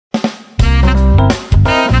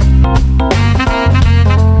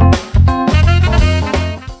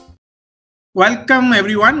Welcome,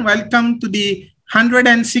 everyone. Welcome to the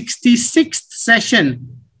 166th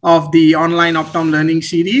session of the online Optom Learning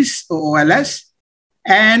Series, OOLS.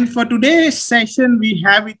 And for today's session, we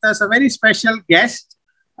have with us a very special guest.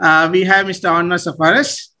 We have Mr. Arnoud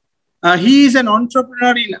Snepvangers. He is an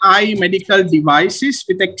entrepreneur in eye medical devices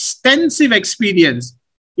with extensive experience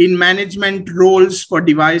in management roles for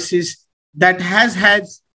devices that has had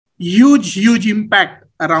huge impact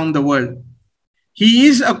around the world. He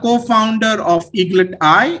is a co-founder of Eaglet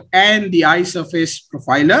Eye and the Eye Surface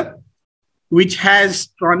Profiler, which has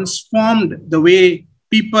transformed the way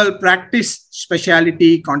people practice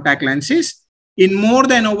specialty contact lenses in more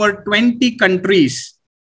than over 20 countries.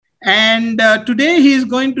 And today he is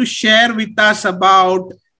going to share with us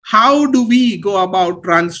about how do we go about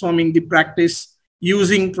transforming the practice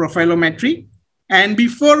using Profilometry. And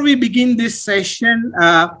before we begin this session,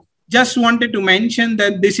 just wanted to mention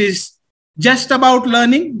that this is just about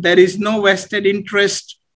learning. There is no vested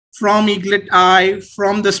interest from Eaglet Eye,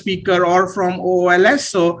 from the speaker, or from OOLS.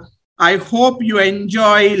 So I hope you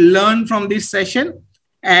enjoy, learn from this session.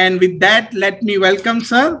 And with that, let me welcome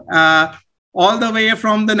sir, all the way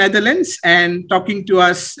from the Netherlands and talking to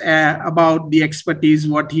us about the expertise,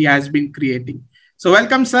 what he has been creating. So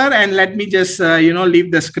welcome, sir. And let me just,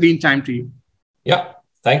 leave the screen time to you. Yeah,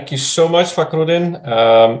 thank you so much, Fakrudin.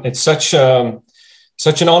 It's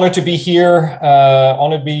such an honor to be here,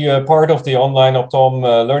 honor to be part of the online Optom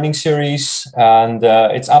learning series. And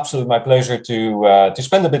it's absolutely my pleasure to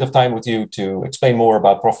spend a bit of time with you to explain more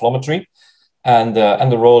about Profilometry and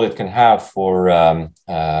the role it can have for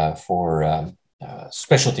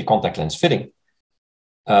specialty contact lens fitting.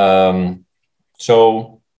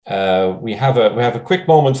 So we have a quick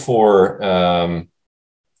moment for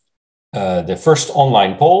the first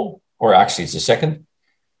online poll, or actually it's the second.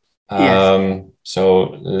 Yes.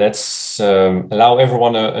 So let's allow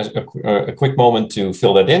everyone a quick moment to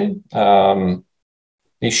fill that in.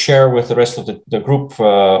 Please share with the rest of the group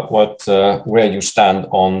where you stand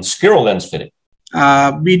on scleral lens fitting.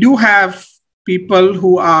 We do have people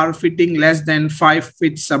who are fitting less than 5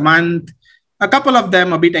 fits a month. A couple of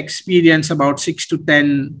them a bit experienced, about 6 to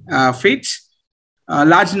 10 fits. A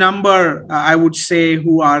large number, I would say,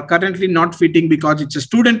 who are currently not fitting because it's a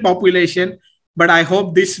student population. But I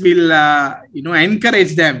hope this will,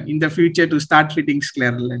 encourage them in the future to start fitting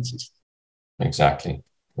scleral lenses. Exactly.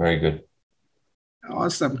 Very good.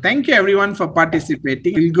 Awesome. Thank you, everyone, for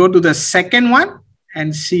participating. We'll go to the second one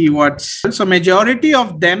and see what's... So majority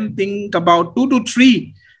of them think about 2 to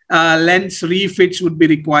 3 lens refits would be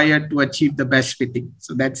required to achieve the best fitting.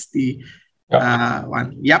 So that's the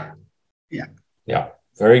one. Yep. Yeah.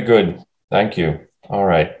 Very good. Thank you. All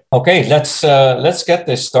right. Okay. Let's get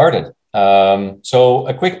this started. So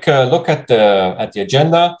a quick look at the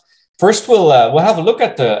agenda. First, we'll have a look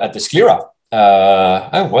at the sclera.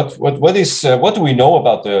 What do we know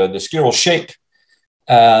about the scleral shape?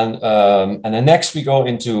 And then next we go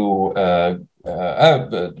into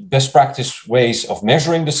best practice ways of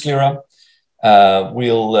measuring the sclera.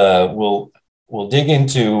 We'll dig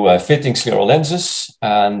into fitting scleral lenses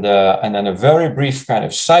and then a very brief kind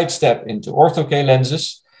of sidestep into ortho-K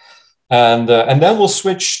lenses. And then we'll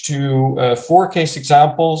switch to 4 case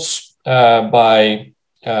examples by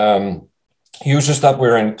users that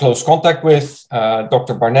we're in close contact with,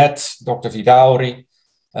 Dr. Barnett, Dr. Vidauri,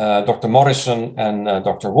 Dr. Morrison, and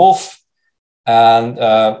Dr. Wolf. And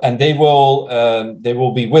they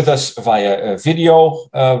will be with us via a video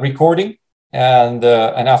recording. And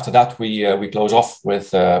after that, we close off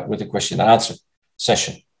with a question and answer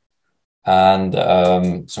session. And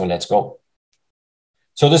so let's go.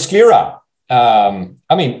 So the sclera,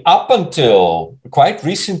 up until quite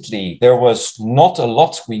recently, there was not a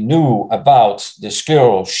lot we knew about the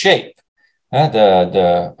scleral shape,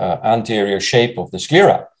 the anterior shape of the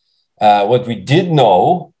sclera. What we did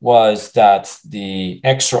know was that the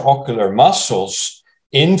extraocular muscles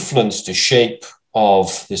influence the shape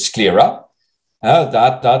of the sclera.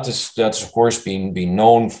 That's of course been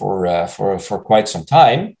known for quite some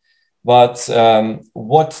time. But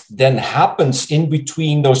what then happens in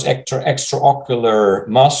between those extraocular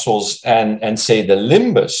muscles and say the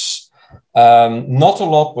limbus, not a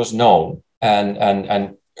lot was known.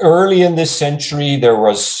 And early in this century, there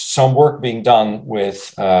was some work being done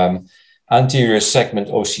with anterior segment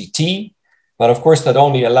OCT. But of course, that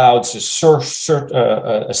only allowed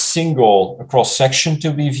a single cross section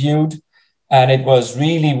to be viewed. And it was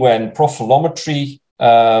really when Profilometry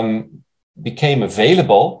became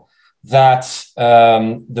available that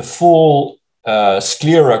the full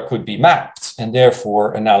sclera could be mapped and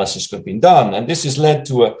therefore analysis could be done. And this has led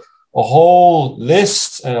to a whole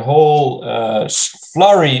list, a whole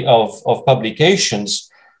flurry of publications.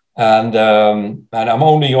 And I'm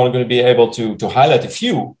only going to be able to highlight a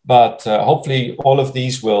few, but hopefully all of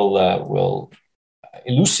these will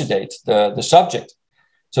elucidate the subject.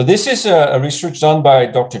 So this is a research done by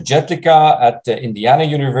Dr. Jetlika at Indiana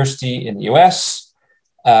University in the US,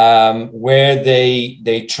 where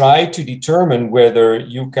they try to determine whether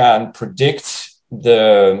you can predict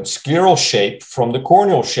the scleral shape from the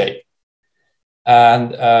corneal shape.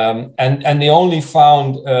 And they only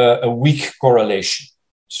found a weak correlation.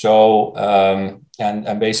 So,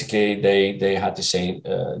 and basically they had to say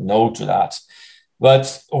no to that.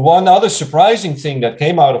 But one other surprising thing that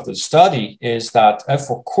came out of the study is that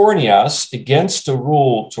for corneas, against the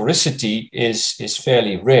rule, toricity is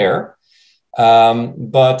fairly rare,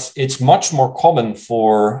 but it's much more common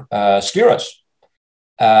for scleras.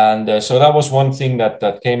 And so that was one thing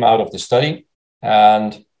that came out of the study.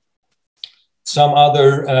 And some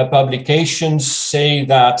other publications say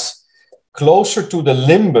that closer to the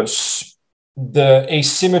limbus, the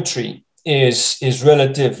asymmetry is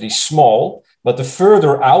relatively small, but the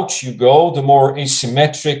further out you go, the more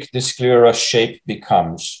asymmetric the sclera shape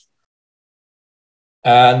becomes.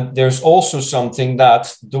 And there's also something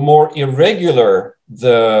that the more irregular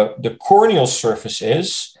the corneal surface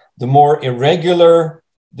is, the more irregular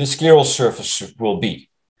the scleral surface will be.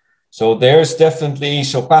 So there's definitely,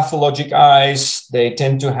 so pathologic eyes, they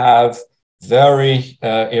tend to have very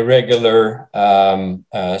irregular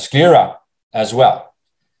sclera as well.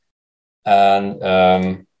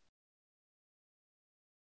 And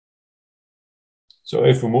so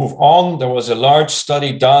if we move on, there was a large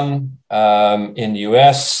study done in the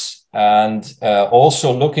US and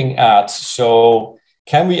also looking at, so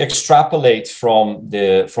can we extrapolate from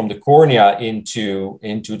the cornea into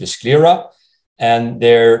the sclera? And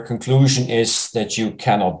their conclusion is that you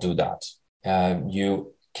cannot do that.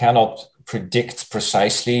 You cannot predict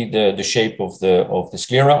precisely the shape of the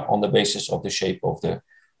sclera on the basis of the shape of the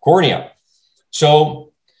cornea.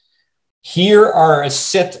 So here are a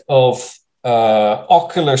set of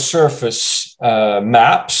ocular surface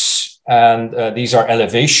maps, and these are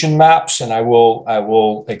elevation maps, and I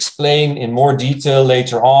will explain in more detail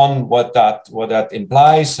later on what that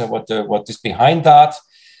implies and what is behind that.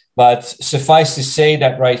 But suffice to say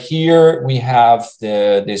that right here we have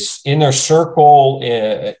this inner circle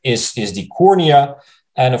is the cornea,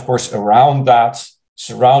 and of course around that,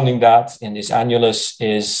 surrounding that in this annulus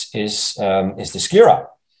is the sclera.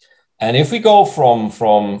 And if we go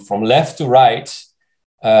from left to right,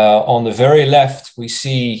 on the very left we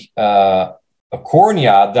see a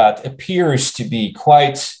cornea that appears to be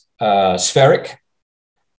quite spheric.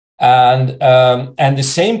 And the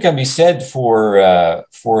same can be said for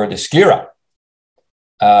the sclera.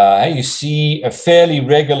 You see a fairly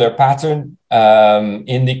regular pattern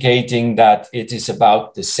indicating that it is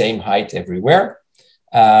about the same height everywhere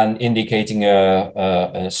and indicating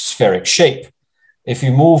a spheric shape. If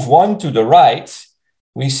you move one to the right,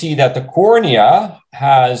 we see that the cornea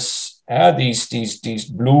has these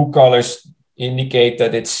blue colors indicate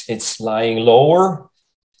that it's lying lower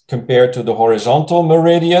compared to the horizontal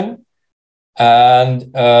meridian.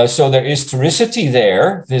 And so there is toricity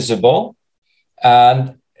there visible.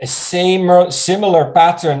 And a similar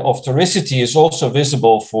pattern of toricity is also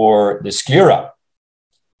visible for the sclera.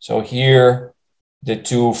 So here, the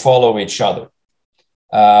two follow each other.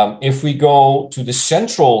 If we go to the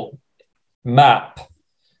central map,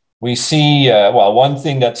 we see, well, one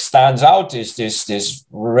thing that stands out is this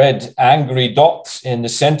red angry dot in the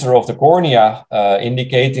center of the cornea,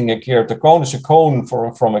 indicating a keratoconus, a cone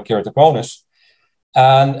from a keratoconus.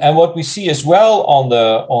 And what we see as well on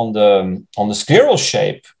the scleral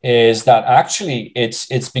shape is that actually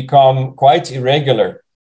it's become quite irregular.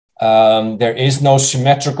 There is no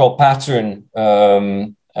symmetrical pattern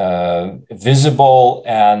visible,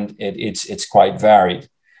 and it's quite varied.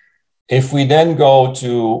 If we then go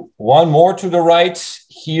to one more to the right,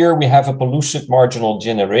 here we have a pellucid marginal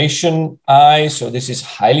generation eye. So this is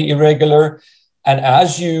highly irregular. And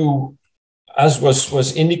as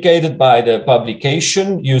was indicated by the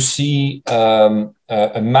publication, you see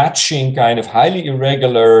a matching kind of highly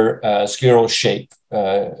irregular scleral shape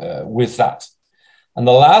with that. And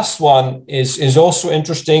the last one is also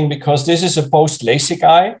interesting because this is a post-LASIK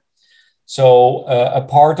eye. So a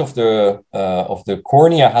part of the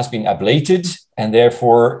cornea has been ablated, and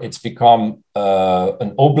therefore it's become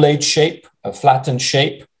an oblate shape, a flattened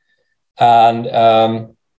shape. And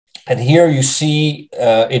here you see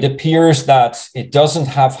it appears that it doesn't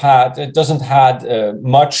had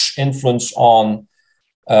much influence on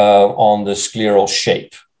the scleral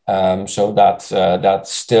shape. so that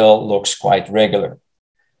still looks quite regular.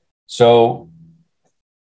 So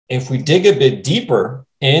if we dig a bit deeper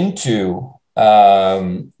into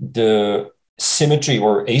the symmetry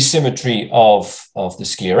or asymmetry of the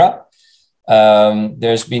sclera,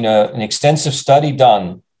 there's been an extensive study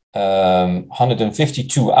done,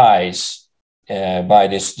 152 eyes by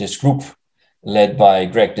this group led by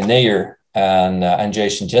Greg Denayer and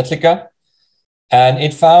Jason Jetlicka. And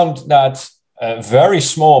it found that a very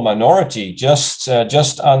small minority, just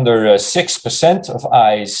under 6% of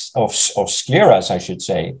eyes, of scleras, I should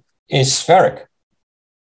say, is spheric.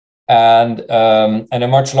 And a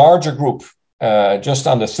much larger group, just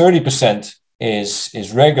under 30%,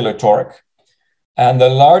 is regular toric. And the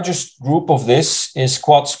largest group of this is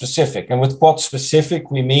quad specific. And with quad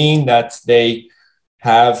specific, we mean that they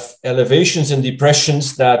have elevations and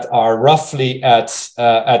depressions that are roughly at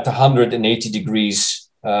 180 degrees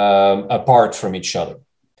apart from each other.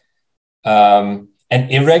 And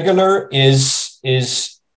irregular is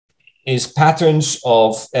patterns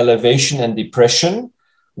of elevation and depression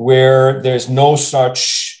where there's no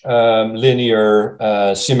such linear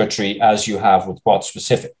symmetry as you have with quad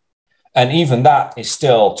specific. And even that is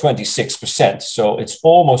still 26%. So it's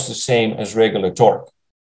almost the same as regular toric.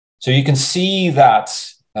 So you can see that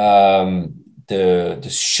the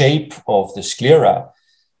shape of the sclera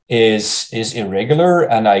is irregular.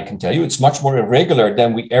 And I can tell you it's much more irregular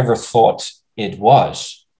than we ever thought it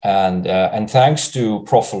was. And thanks to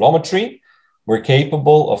profilometry, we're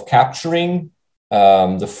capable of capturing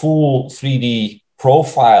the full 3D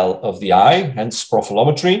profile of the eye, hence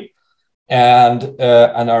profilometry, and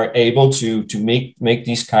are able to make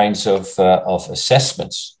these kinds of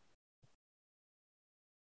assessments.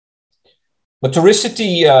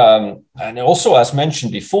 Motoricity, and also as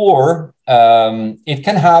mentioned before, it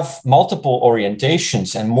can have multiple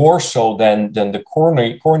orientations, and more so than the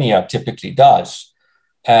cornea typically does.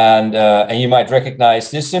 And you might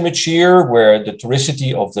recognize this image here, where the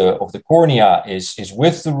toricity of the cornea is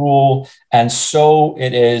with the rule, and so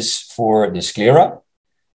it is for the sclera.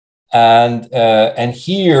 And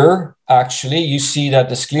here, actually, you see that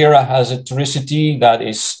the sclera has a toricity that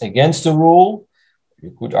is against the rule.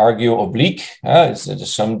 You could argue oblique.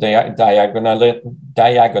 There's some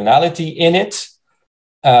diagonality in it.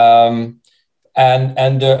 And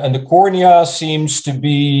the cornea seems to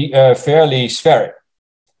be fairly spheric.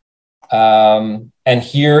 And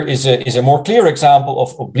here is a more clear example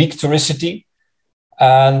of oblique toricity.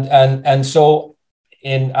 And so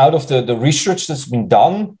out of the research that's been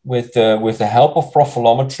done with the help of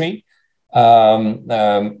profilometry,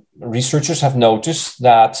 researchers have noticed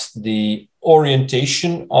that the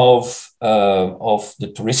orientation of the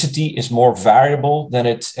toricity is more variable than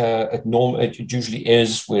it usually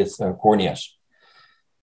is with corneas.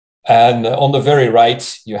 And on the very right,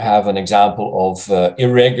 you have an example of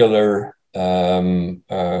irregular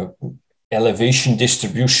elevation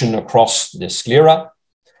distribution across the sclera.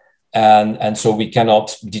 And so we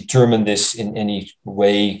cannot determine this in any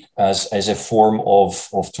way as a form of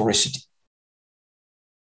toricity.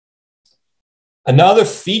 Another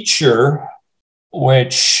feature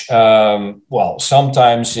which,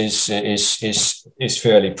 sometimes is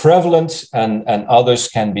fairly prevalent and others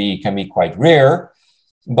can be quite rare,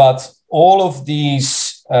 but all of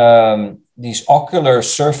these ocular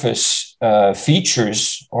surface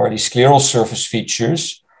features or these scleral surface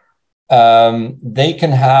features, they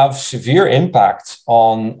can have severe impact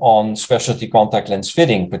on specialty contact lens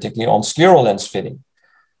fitting, particularly on scleral lens fitting.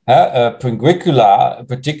 Pinguicula,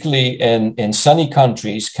 particularly in sunny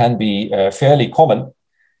countries, can be fairly common.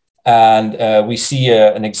 And we see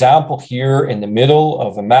an example here in the middle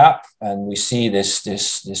of a map, and we see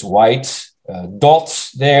this white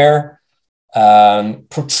dot there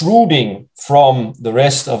protruding from the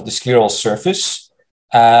rest of the scleral surface.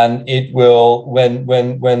 And it will, when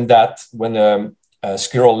a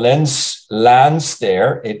scleral lens lands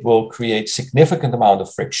there, it will create significant amount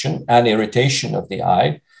of friction and irritation of the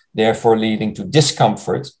eye, therefore leading to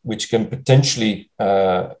discomfort, which can potentially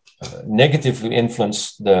negatively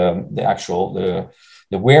influence the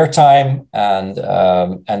wear time and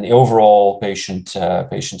the overall patient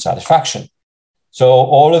satisfaction. So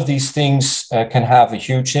all of these things can have a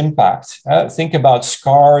huge impact. Think about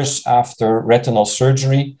scars after retinal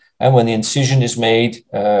surgery, and when the incision is made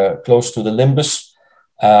close to the limbus,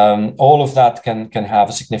 all of that can have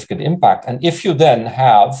a significant impact. And if you then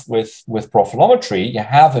have, with profilometry, you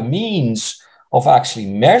have a means of actually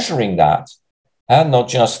measuring that, and not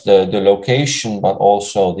just the location, but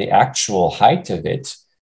also the actual height of it,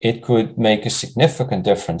 it could make a significant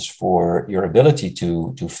difference for your ability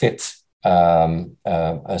to fit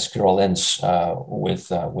a scleral lens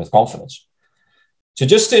with confidence. So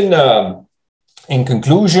just in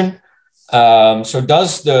conclusion, so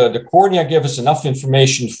does the cornea give us enough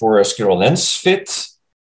information for a scleral lens fit?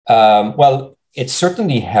 Well, it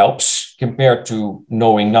certainly helps compared to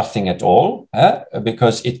knowing nothing at all,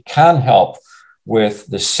 because it can help with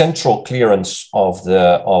the central clearance of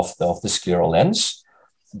the scleral lens,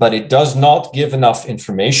 but it does not give enough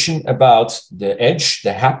information about the edge,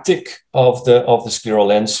 the haptic of the scleral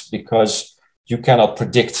lens, because you cannot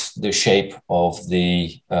predict the shape of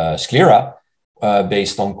the sclera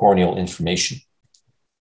based on corneal information.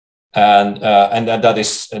 And that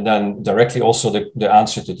is then directly also the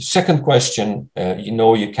answer to the second question.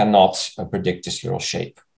 You cannot predict the scleral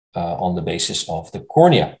shape on the basis of the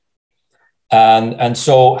cornea. And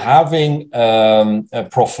so having a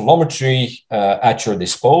profilometry at your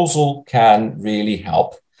disposal can really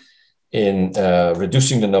help in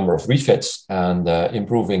reducing the number of refits and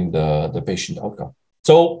improving the patient outcome.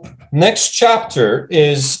 So next chapter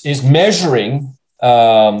is measuring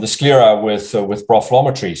the sclera with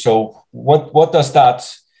profilometry. So what does that,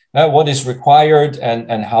 what is required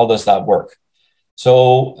and how does that work?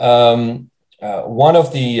 So one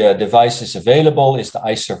of the devices available is the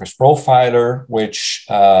eye surface profiler, which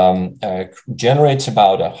generates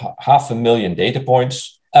about 500,000 data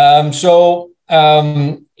points.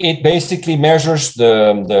 It basically measures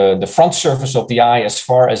the front surface of the eye as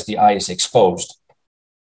far as the eye is exposed.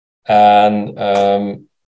 And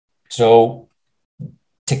so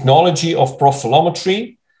technology of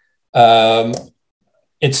profilometry,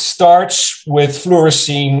 it starts with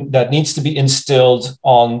fluorescein that needs to be instilled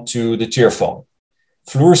onto the tear film.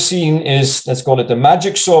 Fluorescein is, let's call it the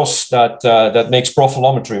magic sauce that makes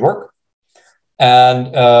profilometry work.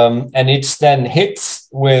 And it's then hit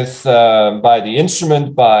with, by the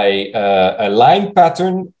instrument, by a line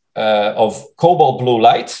pattern of cobalt blue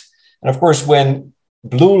light. And of course, when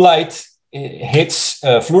blue light hits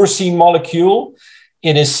a fluorescein molecule,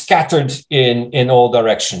 it is scattered in all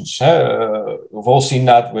directions. We've all seen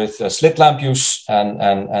that with slit lamp use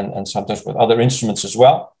and sometimes with other instruments as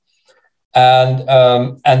well. And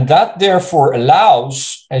that therefore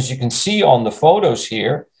allows, as you can see on the photos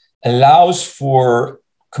here, allows for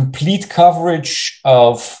complete coverage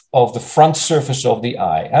of the front surface of the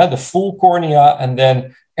eye, the full cornea, and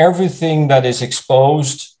then everything that is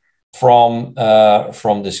exposed from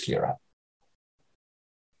the sclera.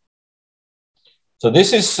 So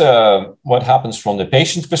this is what happens from the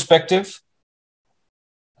patient's perspective.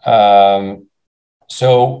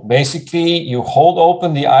 So basically, you hold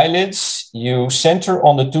open the eyelids, you center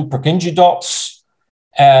on the two Purkinje dots,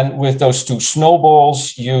 and with those two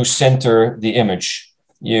snowballs, you center the image.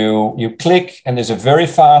 You click, and there's a very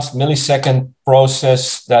fast millisecond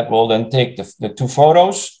process that will then take the two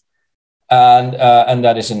photos, and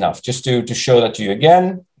that is enough. Just to show that to you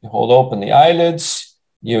again, you hold open the eyelids,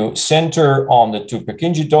 you center on the two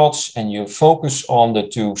Purkinje dots, and you focus on the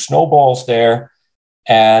two snowballs there,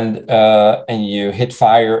 and you hit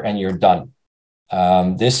fire, and you're done.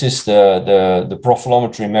 This is the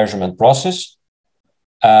profilometry measurement process.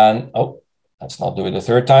 And let's not do it a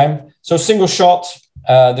third time. So single shot.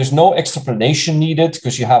 There's no explanation needed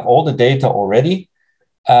because you have all the data already,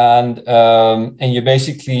 and you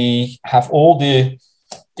basically have all the.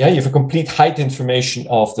 You have a complete height information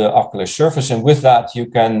of the ocular surface, and with that you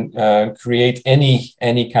can create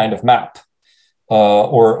any kind of map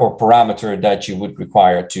or parameter that you would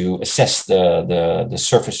require to assess the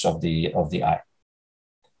surface of the eye.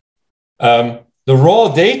 The raw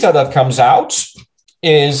data that comes out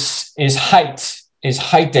is height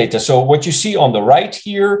data. So what you see on the right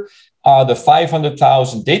here are the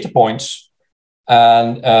 500,000 data points.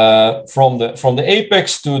 And from the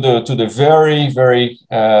apex to the very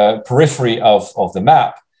periphery of the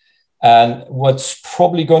map. And what's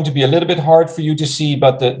probably going to be a little bit hard for you to see,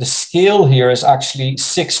 but the scale here is actually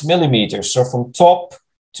 6 millimeters. So from top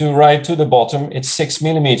to right to the bottom, it's 6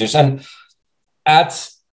 millimeters. And at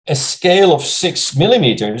a scale of 6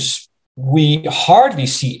 millimeters, we hardly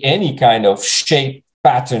see any kind of shape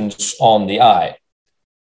patterns on the eye.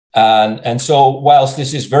 And so whilst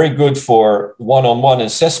this is very good for one-on-one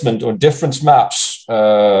assessment or difference maps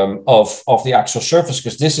of the actual surface,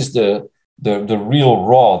 because this is the real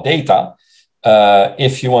raw data,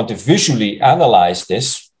 if you want to visually analyze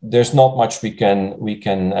this, there's not much we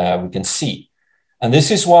can see. And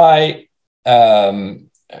this is why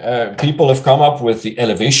people have come up with the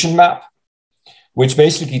elevation map, which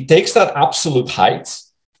basically takes that absolute height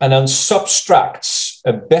and then subtracts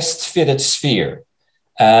a best fitted sphere.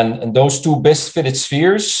 And those two best fitted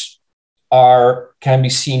spheres can be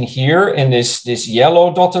seen here in this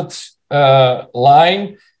yellow dotted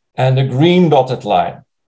line and the green dotted line.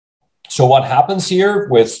 So what happens here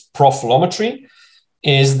with profilometry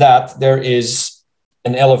is that there is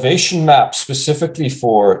an elevation map specifically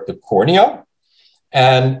for the cornea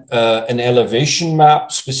and an elevation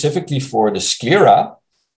map specifically for the sclera,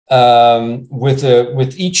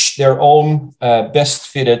 with each their own best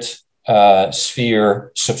fitted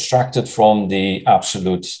sphere subtracted from the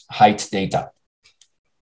absolute height data.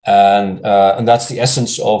 And that's the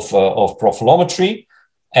essence of profilometry.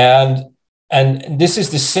 And this is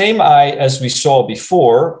the same eye as we saw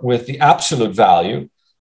before with the absolute value.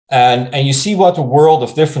 And you see what a world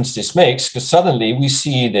of difference this makes, because suddenly we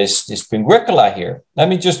see this pinguicula here. Let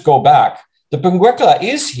me just go back. The pinguicula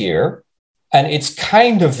is here, and it's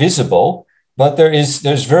kind of visible, but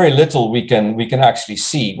there's very little we can actually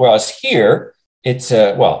see. Whereas here, it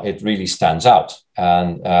really stands out.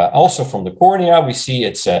 And also from the cornea, we see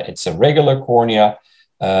it's a regular cornea,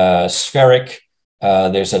 spheric.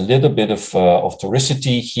 There's a little bit of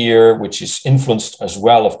toricity here, which is influenced as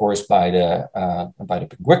well, of course, by the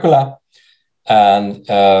pinguicula. And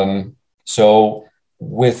so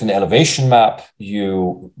with an elevation map,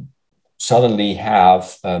 you suddenly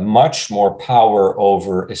have much more power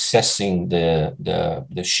over assessing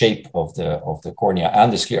the shape of the cornea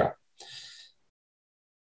and the sclera.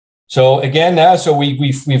 So again, so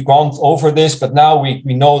we've gone over this, but now we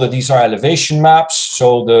know that these are elevation maps.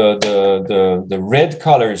 So the red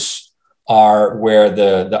colors are where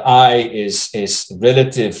the eye is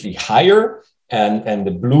relatively higher, and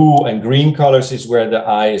the blue and green colors is where the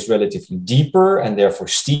eye is relatively deeper and therefore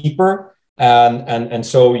steeper. And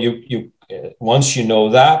so you once you know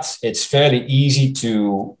that, it's fairly easy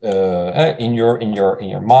to in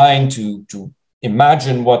your mind to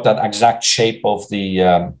imagine what that exact shape of the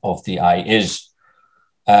eye is.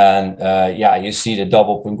 And yeah, you see the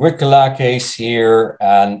double pinguicula case here,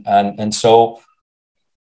 and so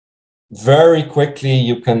very quickly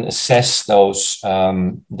you can assess those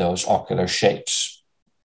ocular shapes.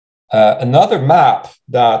 Another map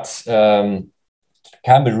that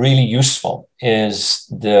can be really useful is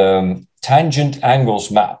the tangent angles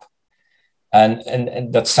map.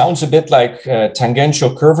 And that sounds a bit like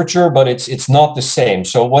tangential curvature, but it's not the same.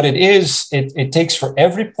 So what it is, it takes for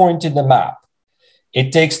every point in the map,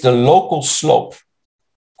 it takes the local slope,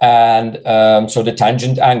 and so the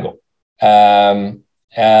tangent angle, and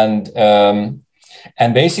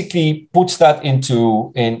basically puts that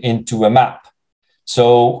into a map.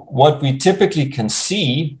 So what we typically can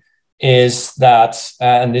see is that,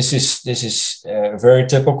 and this is very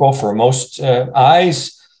typical for most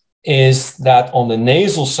eyes, is that on the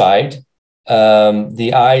nasal side,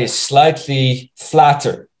 the eye is slightly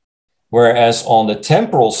flatter, whereas on the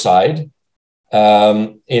temporal side,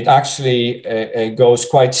 it actually goes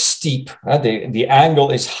quite steep. The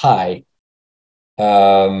angle is high.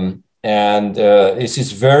 And this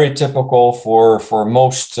is very typical for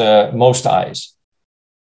most eyes.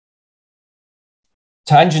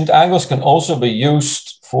 Tangent angles can also be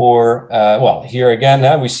used for, well, here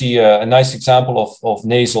again, we see a nice example of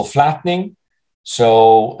nasal flattening.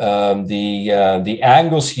 So the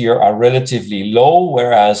angles here are relatively low,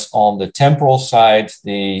 whereas on the temporal side,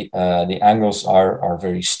 the angles are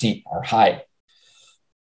very steep or high.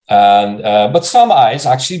 And but some eyes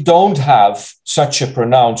actually don't have such a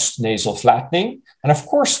pronounced nasal flattening. And of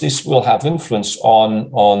course, this will have influence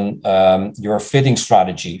on your fitting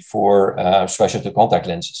strategy for specialty contact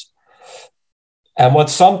lenses. And what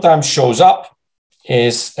sometimes shows up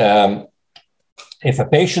is if a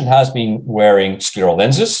patient has been wearing scleral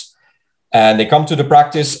lenses and they come to the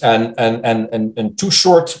practice and too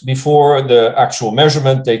short before the actual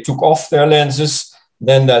measurement, they took off their lenses,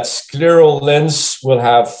 then that scleral lens will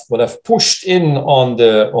have pushed in on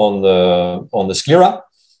the sclera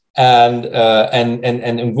and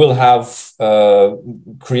will have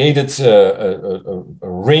created a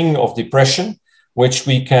ring of depression, which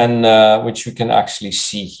we can actually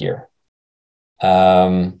see here.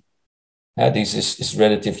 This is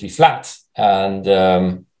relatively flat, and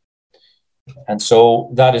so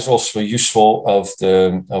that is also useful of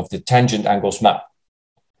the tangent angles map.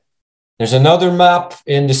 There's another map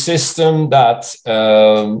in the system that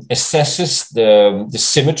assesses the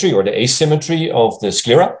symmetry or the asymmetry of the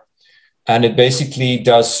sclera. And it basically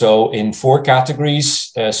does so in 4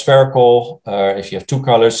 categories. Spherical, if you have 2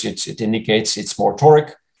 colors, it indicates it's more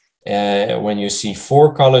toric. When you see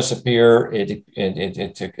 4 colors appear, it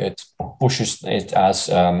pushes it as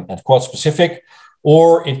quad specific,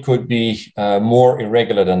 or it could be more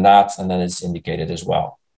irregular than that, and then it's indicated as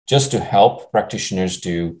well, just to help practitioners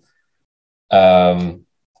to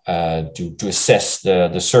assess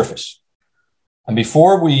the surface. And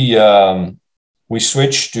before we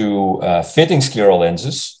switch to fitting scleral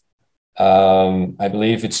lenses, I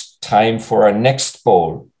believe it's time for our next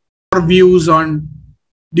poll. Your views on,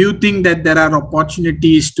 do you think that there are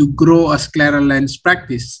opportunities to grow a scleral lens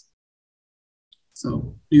practice?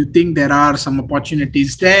 So do you think there are some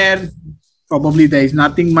opportunities there? Probably there is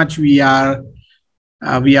nothing much we are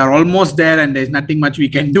almost there and there's nothing much we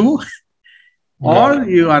can do. Or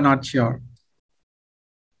you are not sure?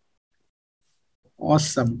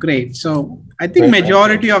 Awesome, great. So I think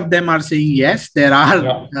majority of them are saying yes, there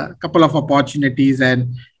are a couple of opportunities,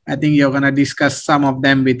 and I think you're going to discuss some of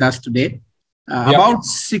them with us today. About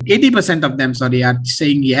 80% of them, are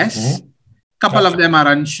saying yes. Couple of them are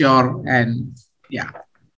unsure, and yeah.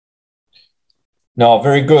 No,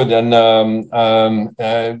 very good. And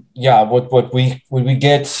what we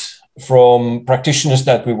get from practitioners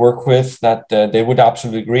that we work with, that they would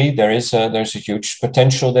absolutely agree there's a huge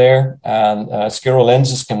potential there, and scleral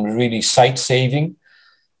lenses can be really sight saving,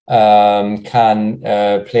 can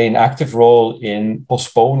play an active role in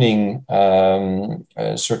postponing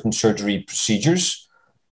certain surgery procedures,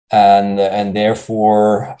 and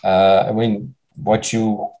therefore, I mean, what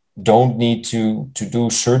you don't need to do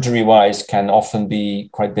surgery-wise can often be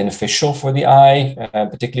quite beneficial for the eye,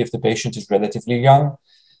 particularly if the patient is relatively young.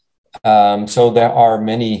 So there are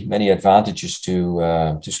many advantages to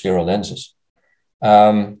scleral lenses.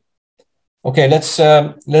 Okay,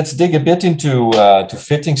 let's dig a bit into to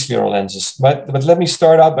fitting scleral lenses. But let me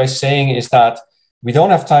start out by saying is that we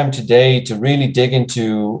don't have time today to really dig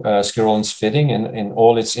into scleral lens fitting in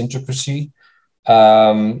all its intricacy.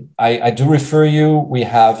 I do refer you. We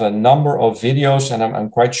have a number of videos, and I'm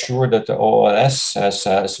quite sure that the OOLS has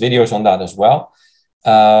videos on that as well.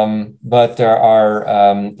 But there are,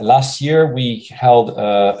 last year we held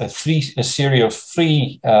a series of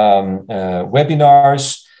free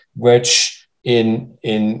webinars, which in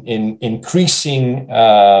increasing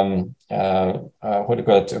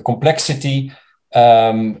complexity,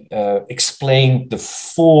 explain the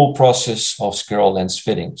full process of scleral lens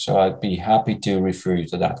fitting. So I'd be happy to refer you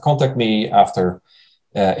to that. Contact me after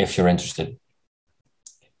if you're interested.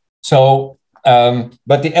 So,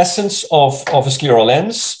 but the essence of a scleral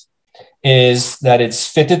lens is that it's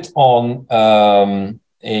fitted on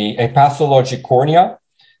a pathologic cornea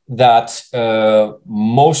that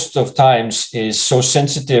most of times is so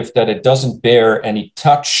sensitive that it doesn't bear any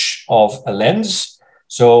touch of a lens.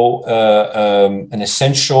 So an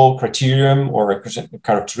essential criterion or a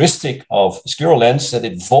characteristic of a scleral lens that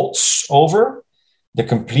it vaults over the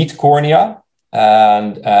complete cornea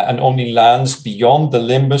and only lands beyond the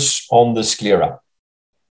limbus on the sclera.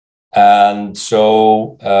 And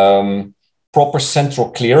so proper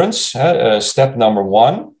central clearance, step number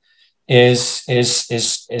one, is a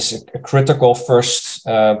critical first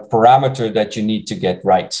parameter that you need to get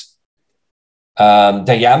right.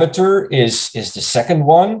 Diameter is the second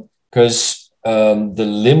one, because the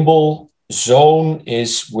limbal zone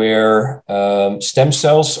is where stem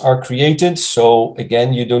cells are created. So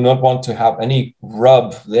again, you do not want to have any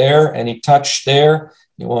rub there, any touch there.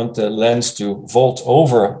 You want the lens to vault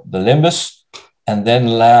over the limbus and then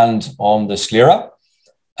land on the sclera.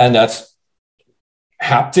 And that's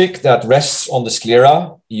haptic that rests on the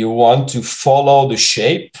sclera. You want to follow the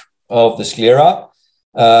shape of the sclera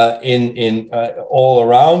in all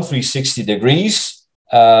around 360 degrees.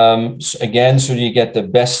 So again, so you get the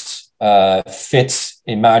best fit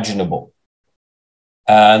imaginable.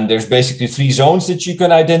 And there's basically three zones that you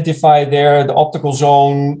can identify there. The optical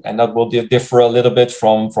zone, and that will differ a little bit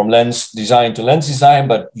from lens design to lens design,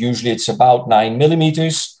 but usually it's about 9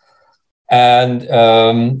 millimeters. And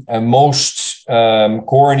most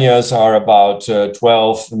corneas are about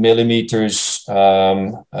 12 millimeters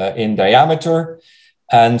in diameter.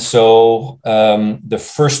 And so the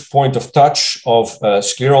first point of touch of a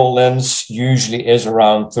scleral lens usually is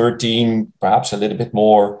around 13, perhaps a little bit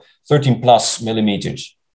more, 13 plus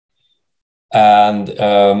millimeters. And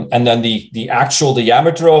then the actual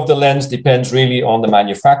diameter of the lens depends really on the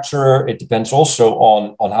manufacturer. It depends also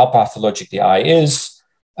on how pathologic the eye is.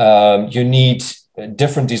 You need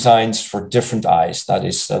different designs for different eyes. That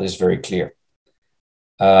is very clear.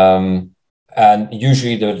 And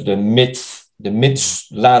usually the mid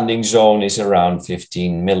landing zone is around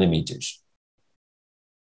 15 millimeters.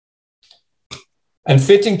 And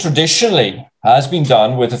fitting traditionally has been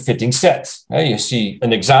done with a fitting set. You see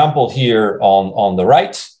an example here on the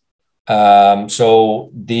right.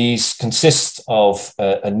 So these consist of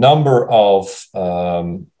a number of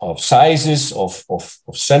sizes of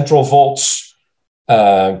central vaults.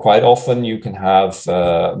 Quite often you can have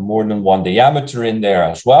more than one diameter in there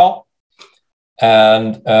as well.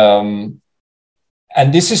 And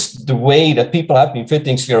And this is the way that people have been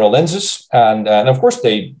fitting scleral lenses, and of course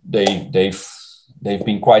they've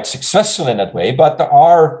been quite successful in that way. But there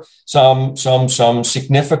are some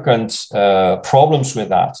significant problems with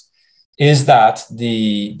that. Is that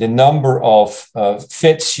the number of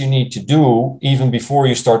fits you need to do even before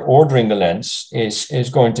you start ordering the lens is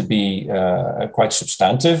going to be quite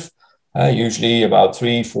substantive. Usually about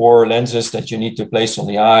 3-4 lenses that you need to place on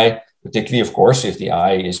the eye, particularly, of course, if the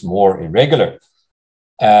eye is more irregular.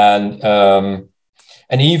 And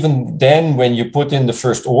even then, when you put in the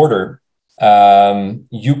first order,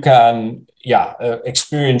 you can,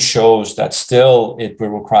 experience shows that still it will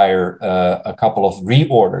require a couple of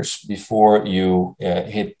reorders before you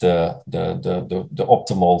hit the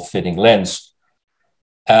optimal fitting lens.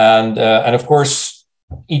 And of course,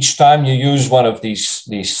 each time you use one of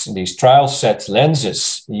these trial set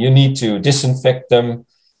lenses, you need to disinfect them.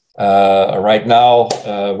 Right now,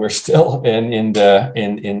 we're still in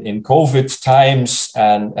COVID times,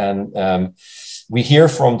 and we hear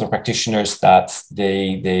from the practitioners that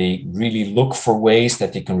they really look for ways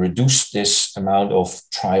that they can reduce this amount of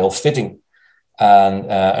trial fitting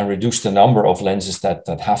and reduce the number of lenses that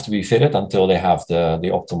have to be fitted until they have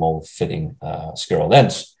the optimal fitting scleral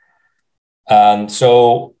lens. And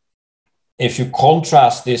so if you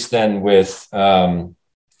contrast this then with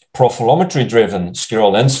profilometry-driven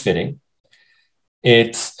scleral lens fitting,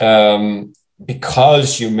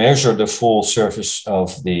 because you measure the full surface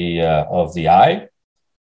of the eye,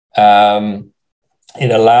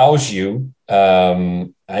 it allows you.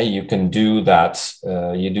 You can do that.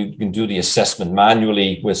 You can do the assessment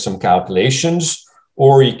manually with some calculations,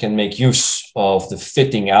 or you can make use of the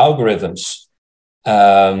fitting algorithms,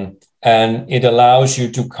 and it allows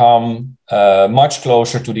you to come much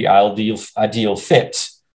closer to the ideal fit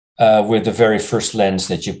with the very first lens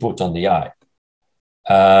that you put on the eye.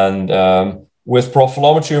 And with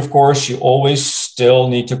profilometry, of course, you always still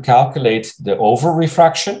need to calculate the over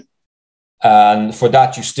refraction. And for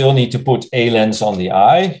that, you still need to put a lens on the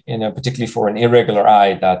eye, particularly for an irregular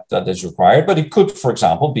eye that is required. But it could, for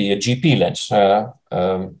example, be a GP lens.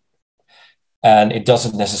 And it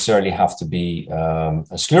doesn't necessarily have to be a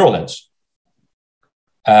scleral lens.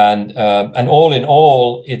 And all in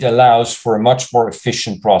all, it allows for a much more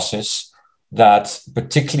efficient process that,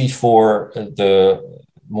 particularly for the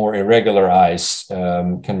more irregular eyes,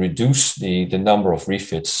 can reduce the number of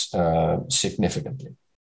refits significantly.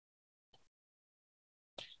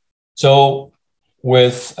 So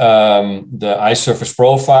with the eye surface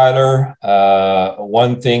profiler,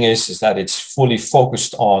 one thing is that it's fully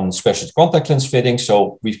focused on specialty contact lens fitting.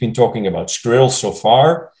 So we've been talking about sclerals so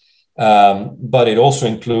far, but it also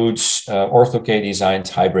includes Ortho-K designed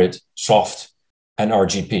hybrid, soft, and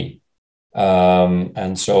RGP.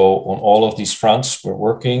 And so on all of these fronts, we're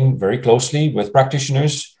working very closely with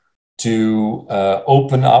practitioners to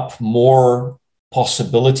open up more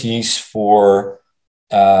possibilities for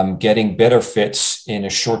getting better fits in a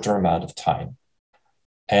shorter amount of time.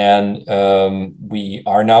 And we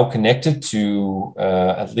are now connected to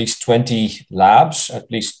at least 20 labs, at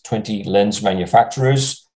least 20 lens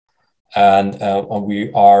manufacturers. And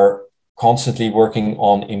we are constantly working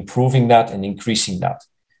on improving that and increasing that.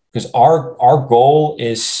 Because our goal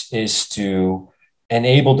is to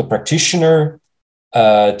enable the practitioner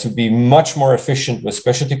to be much more efficient with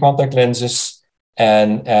specialty contact lenses.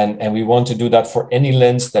 And we want to do that for any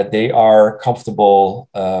lens that they are comfortable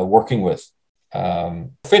working with.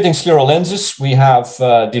 Fitting scleral lenses, we have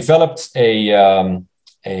developed a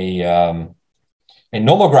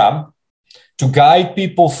nomogram to guide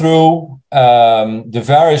people through the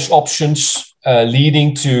various options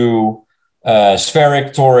leading to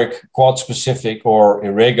spheric, toric, quad-specific, or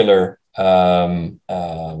irregular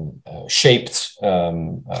shaped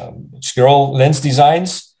scleral lens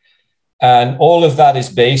designs. And all of that is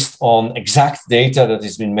based on exact data that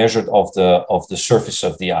has been measured of the surface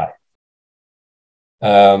of the eye.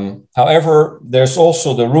 However, there's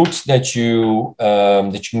also the route that you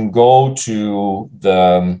can go to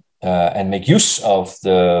and make use of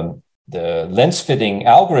the lens fitting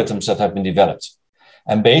algorithms that have been developed.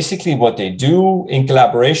 And basically, what they do in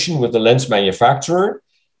collaboration with the lens manufacturer,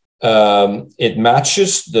 it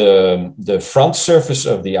matches the front surface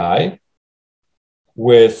of the eye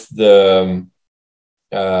with the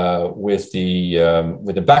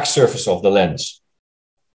back surface of the lens,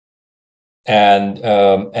 and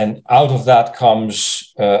out of that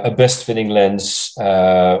comes a best fitting lens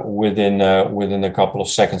within a couple of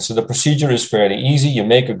seconds. So the procedure is fairly easy. You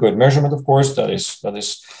make a good measurement, of course. That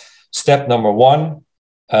is step number one.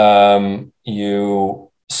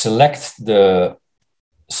 You select the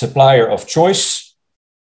supplier of choice.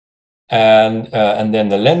 and then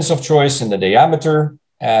the lens of choice and the diameter,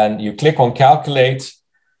 and you click on calculate,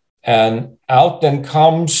 and out then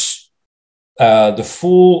comes the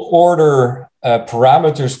full order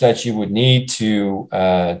parameters that you would need to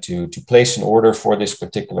place an order for this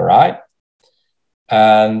particular eye,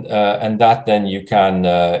 and that then you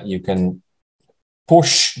can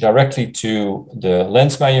push directly to the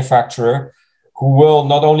lens manufacturer, who will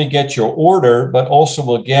not only get your order but also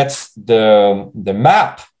will get the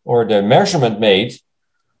map or the measurement made,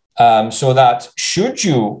 so that should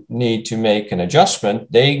you need to make an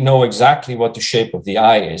adjustment, they know exactly what the shape of the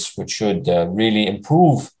eye is, which should really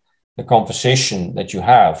improve the conversation that you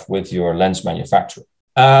have with your lens manufacturer.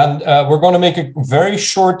 And we're going to make a very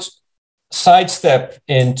short sidestep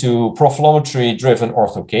into profilometry-driven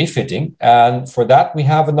ortho-K fitting. And for that, we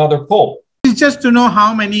have another poll. It's just to know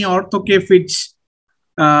how many ortho-K fits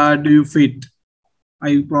do you fit? Are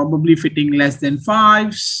you probably fitting less than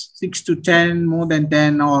 5, 6 to 10, more than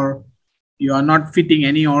 10, or you are not fitting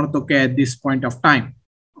any ortho-K at this point of time?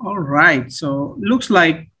 All right. So looks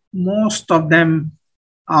like most of them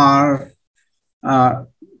are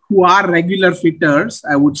who are regular fitters,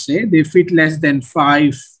 I would say. They fit less than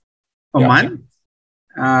 5 per month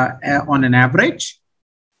on an average.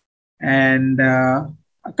 And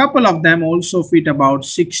a couple of them also fit about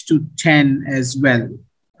 6 to 10 as well.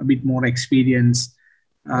 A bit more experience.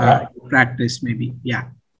 Practice maybe, yeah.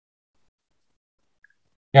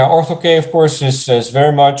 Ortho-K, of course, is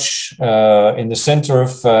very much in the center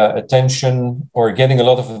of attention, or getting a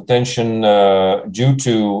lot of attention due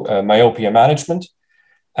to myopia management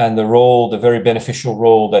and the very beneficial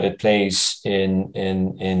role that it plays in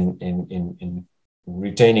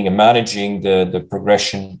retaining and managing the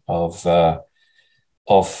progression of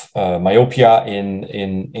myopia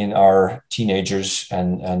in our teenagers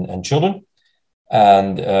and children.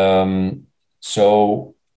 And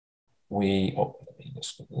so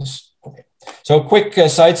So a quick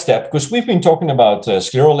sidestep, because we've been talking about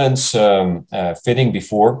scleral lens fitting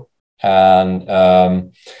before, and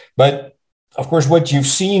but of course what you've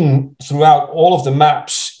seen throughout all of the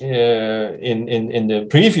maps in the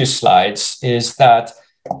previous slides is that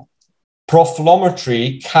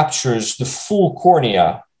profilometry captures the full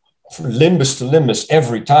cornea, from limbus to limbus,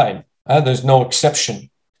 every time. There's no exception.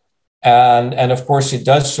 And of course, it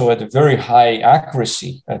does so at a very high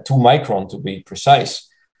accuracy, 2 micron to be precise.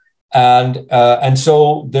 And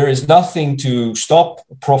so there is nothing to stop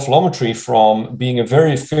profilometry from being a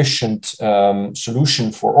very efficient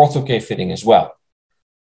solution for ortho-K fitting as well.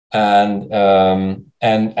 And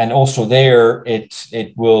also there,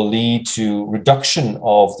 it will lead to reduction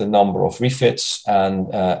of the number of refits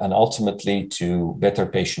and ultimately to better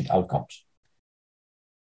patient outcomes.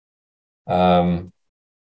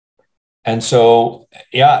 And so,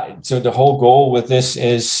 so the whole goal with this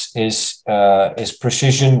is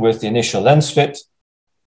precision with the initial lens fit,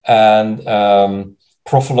 and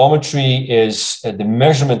profilometry is the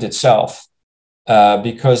measurement itself,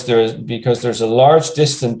 because there's a large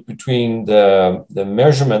distance between the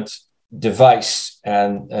measurement device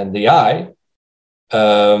and the eye.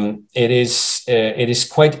 It is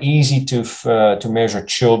quite easy to measure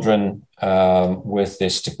children with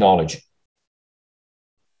this technology.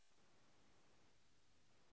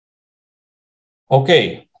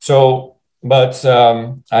 Okay, so, but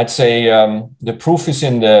I'd say the proof is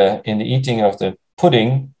in the eating of the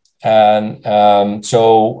pudding, and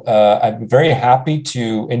so I'm very happy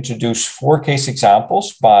to introduce 4 case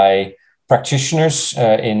examples by practitioners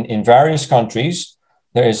in various countries.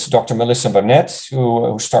 There is Dr. Melissa Burnett,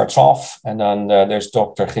 who starts off, and then there's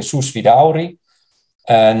Dr. Jesus Vidauri,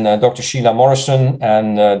 and Dr. Sheila Morrison,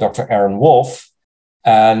 and Dr. Aaron Wolf,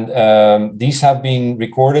 and these have been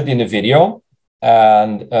recorded in a video.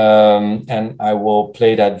 And I will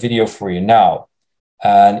play that video for you now.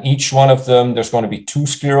 And each one of them, there's going to be 2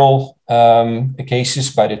 scleral cases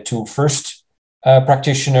by the 2 first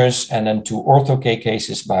practitioners, and then 2 ortho-K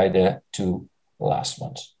cases by the 2 last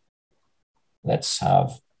ones. Let's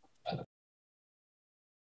have a look.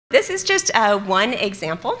 This is just one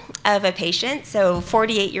example of a patient, so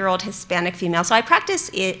 48-year-old Hispanic female. So I practice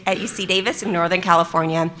at UC Davis in Northern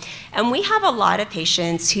California, and we have a lot of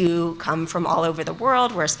patients who come from all over the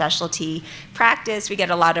world. We're a specialty practice. We get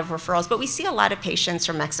a lot of referrals, but we see a lot of patients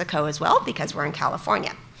from Mexico as well because we're in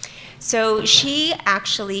California. So she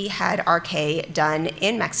actually had RK done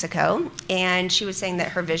in Mexico, and she was saying that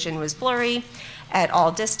her vision was blurry, at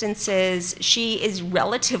all distances. She is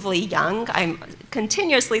relatively young. I'm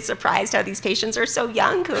continuously surprised how these patients are so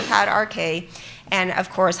young who have had RK. And of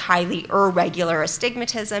course, highly irregular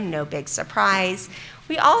astigmatism, no big surprise.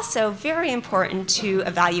 We also, very important to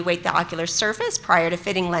evaluate the ocular surface prior to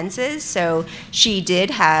fitting lenses. So she did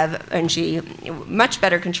have, and she much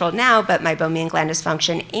better controlled now, but meibomian gland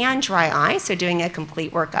dysfunction and dry eye, so doing a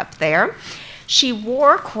complete workup there. She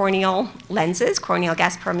wore corneal lenses, corneal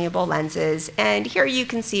gas permeable lenses, and here you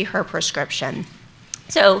can see her prescription.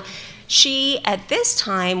 So she, at this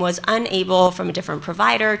time, was unable from a different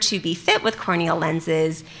provider to be fit with corneal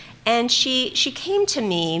lenses. And she came to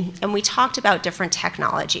me, and we talked about different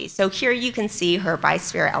technologies. So here you can see her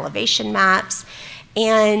bisphere elevation maps,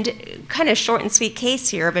 and kind of short and sweet case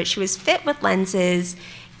here, but she was fit with lenses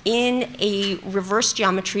in a reverse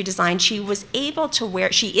geometry design. She is able to wear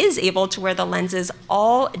the lenses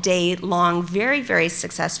all day long very, very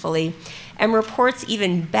successfully, and reports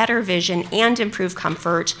even better vision and improved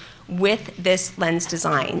comfort with this lens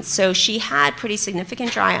design. So she had pretty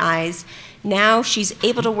significant dry eyes. Now she's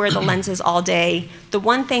able to wear the lenses all day. The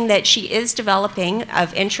one thing that she is developing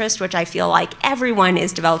of interest, which I feel like everyone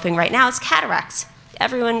is developing right now, is cataracts.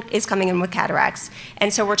 Everyone is coming in with cataracts.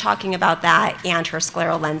 And so we're talking about that and her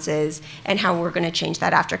scleral lenses and how we're going to change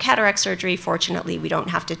that after cataract surgery. Fortunately, we don't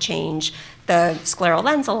have to change the scleral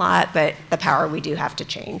lens a lot, but the power we do have to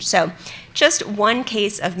change. So just one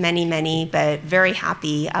case of many, many, but very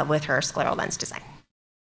happy with her scleral lens design.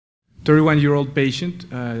 31-year-old patient.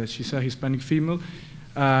 She's a Hispanic female.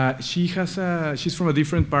 She's from a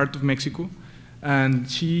different part of Mexico, and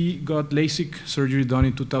she got LASIK surgery done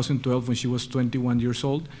in 2012 when she was 21 years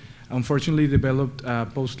old. Unfortunately, developed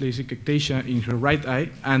post-LASIK ectasia in her right eye,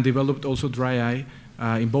 and developed also dry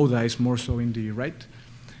eye in both eyes, more so in the right.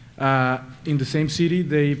 In the same city,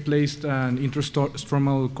 they placed an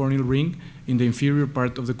intrastromal corneal ring in the inferior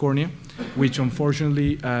part of the cornea, which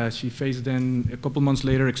unfortunately she faced then a couple months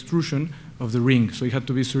later extrusion of the ring, so it had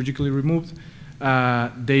to be surgically removed.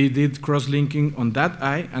 They did cross-linking on that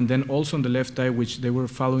eye and then also on the left eye, which they were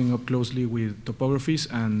following up closely with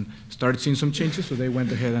topographies and started seeing some changes, so they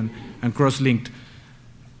went ahead and cross-linked.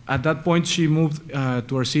 At that point, she moved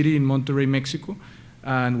to our city in Monterrey, Mexico,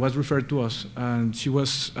 and was referred to us. And she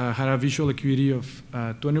had a visual acuity of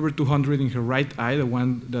 20/200 in her right eye, the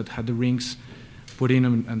one that had the rings put in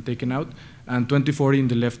and taken out, and 20/40 in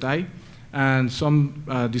the left eye, and some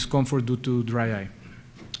discomfort due to dry eye.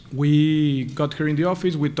 We got her in the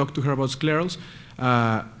office. We talked to her about sclerals.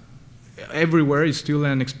 Everywhere is still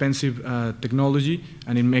an expensive technology,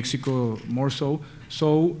 and in Mexico more so.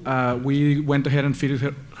 So we went ahead and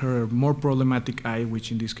fitted her more problematic eye,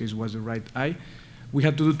 which in this case was the right eye. We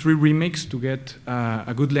had to do 3 remakes to get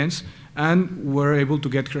a good lens, and were able to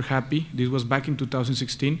get her happy. This was back in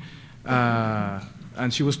 2016,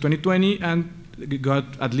 and she was 20/20 and got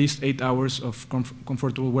at least 8 hours of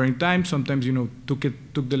comfortable wearing time. Sometimes,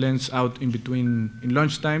 took the lens out in between in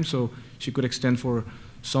lunchtime, so she could extend for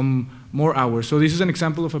some more hours. So this is an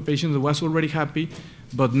example of a patient that was already happy,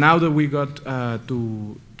 but now that we got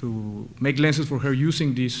to make lenses for her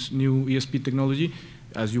using this new ESP technology,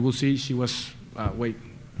 as you will see, she was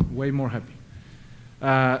way more happy.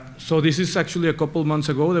 So this is actually a couple months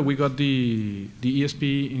ago that we got the ESP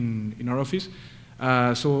in our office.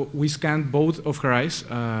 So we scanned both of her eyes,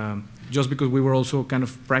 just because we were also kind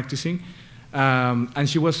of practicing. And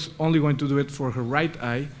she was only going to do it for her right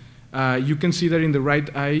eye. You can see that in the right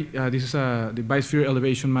eye, this is the bisphere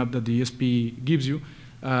elevation map that the ESP gives you.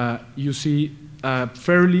 You see a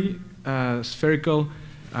fairly spherical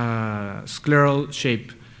scleral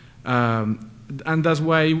shape. And that's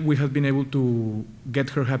why we have been able to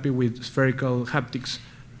get her happy with spherical haptics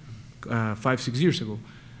 5-6 years ago.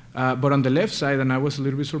 But on the left side, and I was a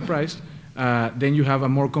little bit surprised, then you have a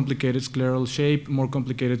more complicated scleral shape, more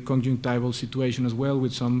complicated conjunctival situation as well,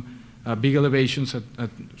 with some big elevations,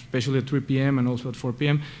 especially at 3 p.m. and also at 4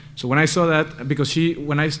 p.m. So when I saw that, because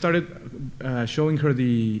when I started showing her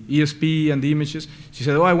the ESP and the images, she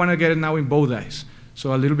said, "Oh, I want to get it now in both eyes."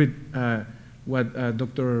 So a little bit what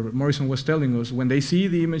Dr. Morrison was telling us, when they see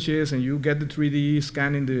the images and you get the 3D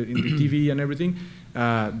scan in the TV and everything,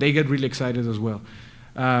 they get really excited as well.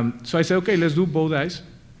 So I said, okay, let's do both eyes.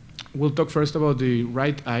 We'll talk first about the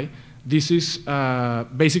right eye. This is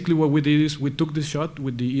basically what we did is we took the shot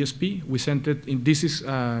with the ESP. We sent it in, this is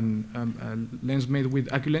a lens made with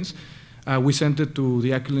Oculens. We sent it to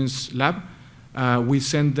the Oculens lab. We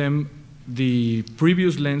sent them the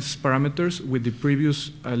previous lens parameters with the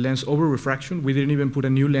previous lens over refraction. We didn't even put a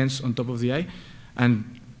new lens on top of the eye, and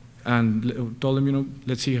told them,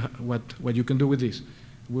 let's see what you can do with this.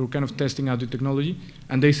 We were kind of testing out the technology,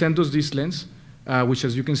 and they sent us this lens. which,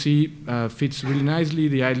 as you can see, fits really nicely.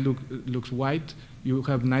 The eye looks white. You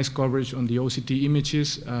have nice coverage on the OCT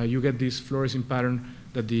images. You get this fluorescent pattern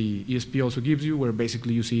that the ESP also gives you, where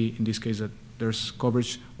basically you see, in this case, that there's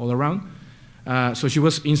coverage all around. So she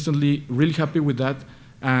was instantly really happy with that,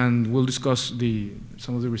 and we'll discuss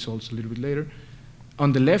some of the results a little bit later.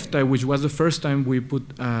 On the left eye, which was the first time we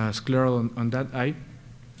put scleral on that eye,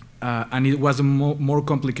 and it was a more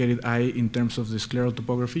complicated eye in terms of the scleral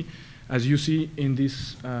topography. As you see in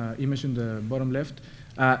this image in the bottom left,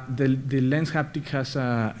 the lens haptic has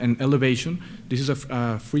an elevation. This is a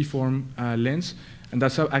freeform lens, and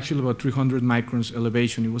that's actually about 300 microns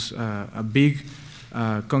elevation. It was a big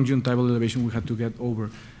conjunctival elevation we had to get over.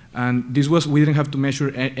 And this was, we didn't have to measure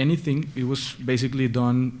anything. It was basically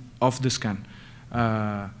done off the scan.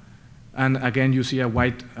 And again, you see a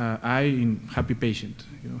white eye in happy patient,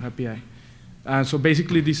 happy eye. So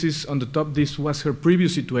basically, this is on the top. This was her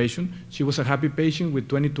previous situation. She was a happy patient with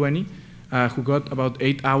 20/20 who got about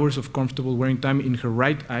 8 hours of comfortable wearing time in her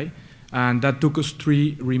right eye, and that took us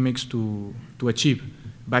 3 remakes to achieve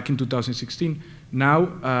back in 2016. Now,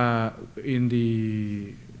 in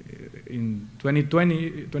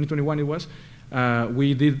 2021 it was,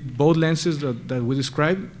 we did both lenses that we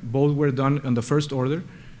described. Both were done on the first order.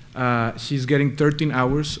 She's getting 13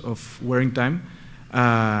 hours of wearing time,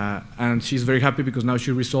 and she's very happy because now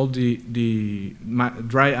she resolved the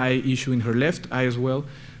dry eye issue in her left eye as well.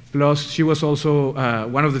 Plus, she was also,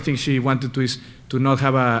 one of the things she wanted is to not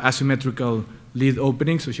have an asymmetrical lid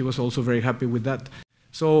opening, so she was also very happy with that.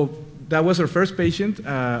 So that was our first patient.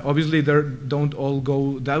 Obviously, they don't all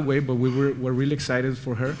go that way, but we're really excited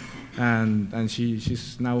for her, and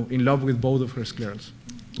she's now in love with both of her sclerals.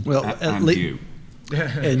 Well, and you.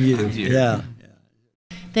 And you, yeah.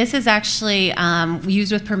 This is actually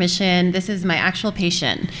used with permission. This is my actual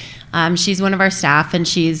patient. She's one of our staff, and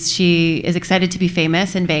she is excited to be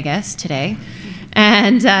famous in Vegas today.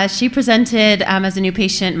 And she presented as a new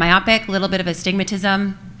patient, myopic, a little bit of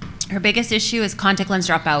astigmatism. Her biggest issue is contact lens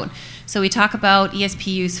dropout. So we talk about ESP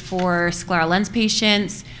use for scleral lens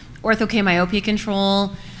patients, ortho-K myopia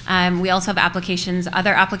control. We also have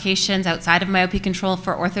other applications outside of myopia control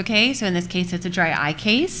for ortho-K. So in this case, it's a dry eye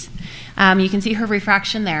case. You can see her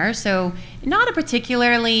refraction there. So not a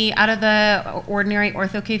particularly out of the ordinary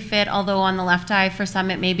ortho-K fit, although on the left eye, for some,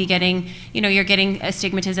 it may be getting, you're getting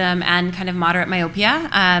astigmatism and kind of moderate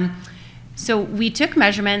myopia. So we took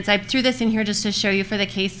measurements. I threw this in here just to show you for the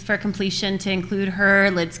case for completion to include her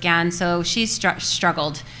lid scan. So she's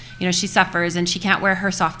struggled. She suffers, and she can't wear her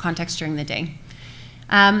soft contacts during the day.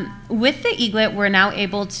 With the eaglet, we're now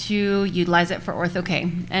able to utilize it for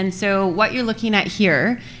ortho-K. And so what you're looking at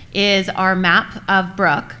here is our map of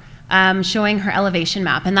Brooke showing her elevation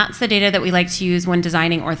map. And that's the data that we like to use when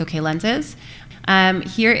designing ortho-K lenses.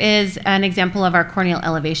 Here is an example of our corneal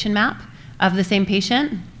elevation map of the same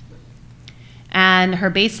patient. And her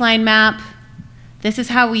baseline map. This is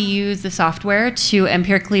how we use the software to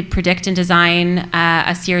empirically predict and design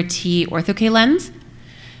a CRT ortho-K lens.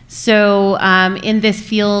 So in this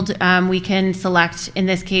field, we can select, in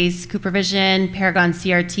this case, CooperVision, Paragon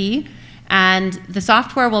CRT, and the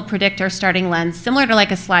software will predict our starting lens, similar to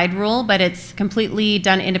like a slide rule, but it's completely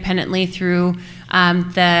done independently through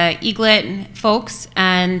the eaglet folks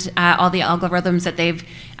and all the algorithms that they've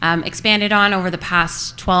expanded on over the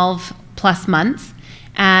past 12 plus months,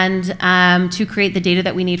 and to create the data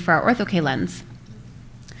that we need for our ortho-K lens.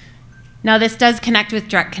 Now this does connect with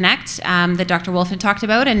Direct Connect that Dr. Wolf had talked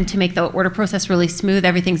about, and to make the order process really smooth,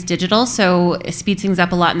 everything's digital, so it speeds things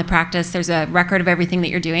up a lot in the practice. There's a record of everything that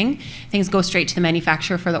you're doing. Things go straight to the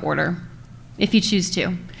manufacturer for the order, if you choose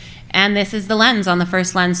to. And this is the lens on the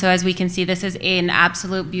first lens, so as we can see, this is an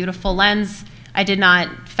absolute beautiful lens. I did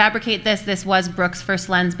not fabricate this. This was Brooke's first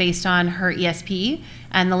lens based on her ESP,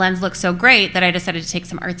 and the lens looked so great that I decided to take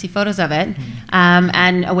some artsy photos of it,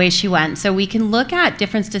 and away she went. So we can look at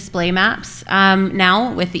difference display maps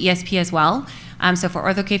now with the ESP as well. So for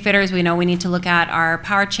ortho-K fitters, we know we need to look at our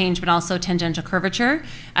power change, but also tangential curvature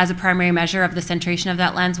as a primary measure of the centration of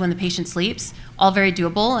that lens when the patient sleeps. All very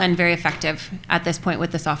doable and very effective at this point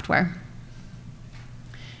with the software.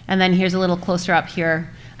 And then here's a little closer up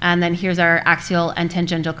here. And then here's our axial and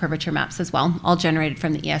tangential curvature maps as well, all generated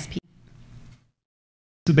from the ESP.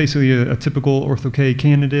 This is basically a typical ortho-K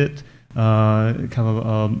candidate, kind of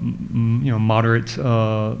a moderate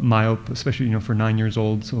myope, especially for 9 years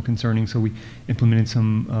old, so concerning. So we implemented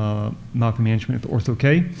some myopia management with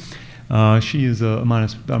ortho-K. She is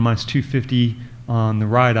about a minus 250 on the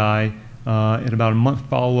right eye. At about a month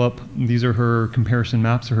follow-up, these are her comparison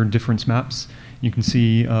maps, or her difference maps. You can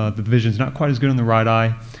see the vision's not quite as good on the right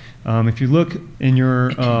eye. If you look in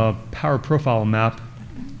your power profile map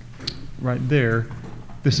right there,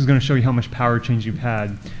 this is going to show you how much power change you've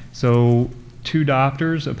had. So 2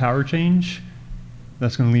 diopters of power change,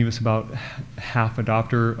 that's going to leave us about half a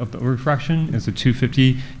diopter of the refraction. It's a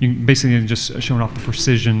 250. You basically just showing off the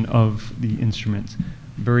precision of the instrument.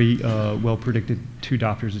 Very well predicted 2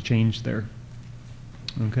 diopters of change there.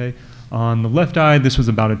 Okay. On the left eye, this was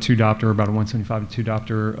about a 2 diopter, about a 175 to 2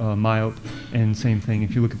 diopter myope, and same thing.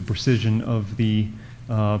 If you look at the precision of the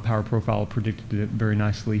power profile, predicted it very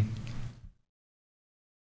nicely.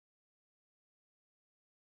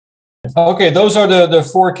 Okay, those are the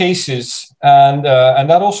 4 cases, and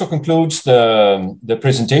that also concludes the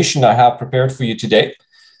presentation I have prepared for you today.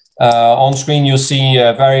 On screen, you'll see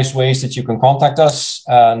various ways that you can contact us,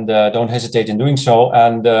 and don't hesitate in doing so.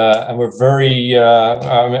 And we're very,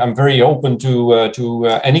 I'm very open to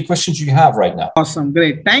any questions you have right now. Awesome,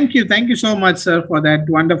 great. Thank you so much, sir, for that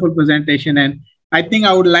wonderful presentation. And I think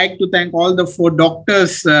I would like to thank all the 4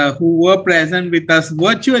 doctors who were present with us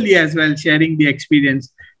virtually as well, sharing the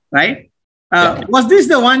experience. Right? Was this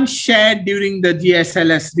the one shared during the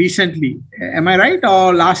GSLS recently? Am I right?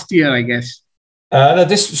 Or last year, I guess?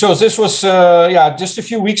 This was just a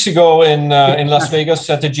few weeks ago in Las Vegas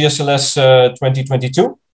at the GSLS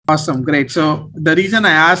 2022. Awesome, great. So the reason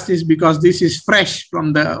I asked is because this is fresh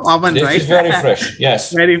from the oven, right? This is very fresh,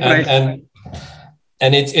 yes. Very fresh.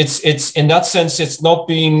 And it's in that sense, it's not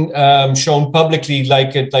being shown publicly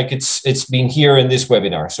like it's been here in this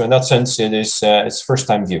webinar. So in that sense, it is it's first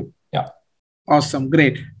time view. Yeah. Awesome,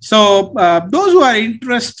 great. So those who are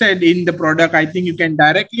interested in the product, I think you can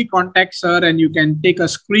directly contact sir, and you can take a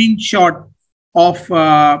screenshot of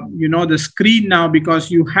the screen now, because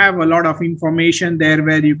you have a lot of information there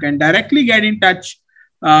where you can directly get in touch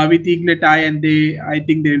with Eaglet Eye, and I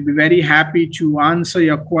think they'll be very happy to answer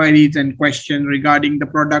your queries and questions regarding the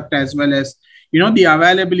product, as well as the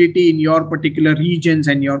availability in your particular regions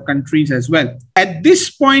and your countries as well. At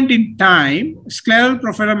this point in time, scleral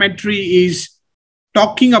profilometry is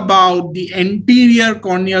talking about the anterior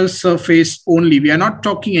corneal surface only. We are not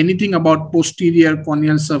talking anything about posterior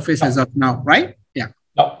corneal surface as of now, right? Yeah.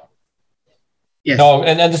 No. Yes. No,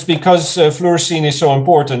 and it's because fluorescein is so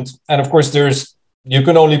important, and of course you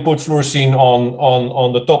can only put fluorescein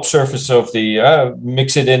on the top surface of the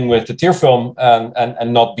mix it in with the tear film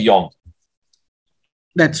and not beyond.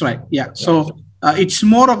 That's right. Yeah. So it's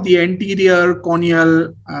more of the anterior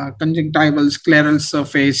corneal conjunctival scleral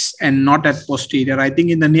surface and not at posterior. I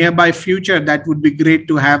think in the nearby future, that would be great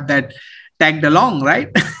to have that tagged along, right?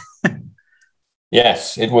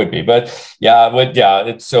 Yes, it would be. But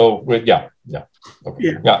it's so, yeah.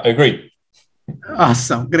 Okay. Yeah, agreed.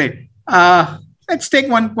 Awesome. Great. Let's take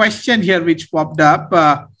one question here which popped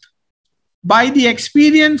up. By the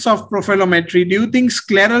experience of profilometry, do you think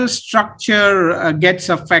scleral structure gets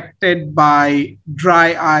affected by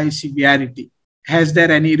dry eye severity? Has there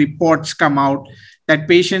any reports come out that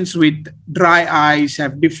patients with dry eyes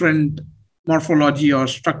have different morphology or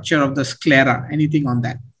structure of the sclera? Anything on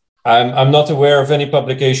that? I'm not aware of any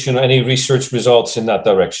publication or any research results in that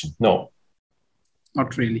direction. No.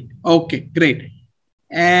 Not really. Okay, great.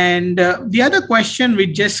 And the other question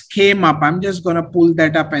which just came up, I'm just going to pull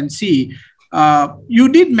that up and see. You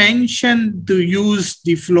did mention to use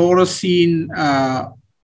the fluorescein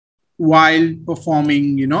while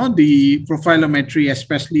performing, the profilometry,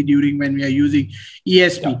 especially during when we are using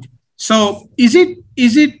ESP. Yeah. So is it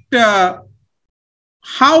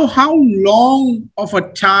how long of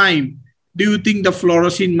a time do you think the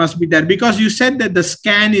fluorescein must be there? Because you said that the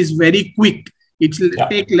scan is very quick. It will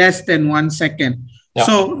take less than 1 second. Yeah.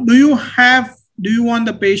 So do you want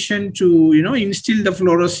the patient to, instill the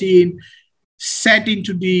fluorescein, set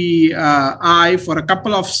into the eye for a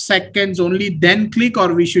couple of seconds only, then click,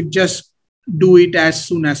 or we should just do it as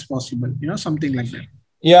soon as possible, something like that?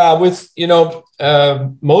 Yeah, with,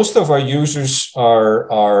 most of our users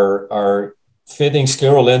are fitting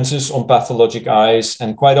scleral lenses on pathologic eyes,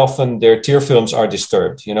 and quite often their tear films are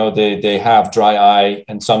disturbed. They have dry eye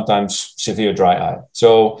and sometimes severe dry eye.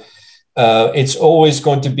 So it's always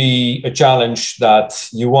going to be a challenge that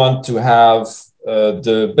you want to have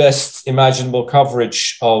the best imaginable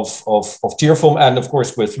coverage of tear film, and of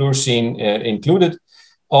course with fluorescein included,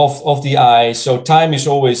 of the eye. So time is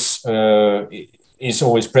always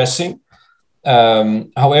pressing.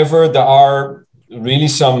 However, there are really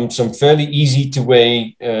some fairly easy to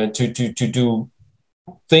do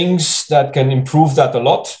things that can improve that a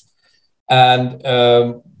lot. And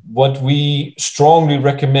what we strongly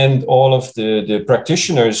recommend all of the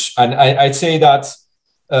practitioners, and I'd say that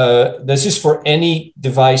this is for any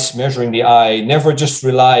device measuring the eye, never just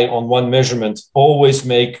rely on one measurement, always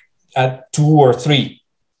make at 2 or 3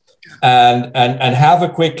 and have a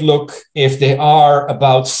quick look if they are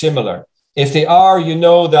about similar. If they are, you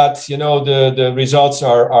know that the results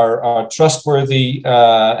are trustworthy,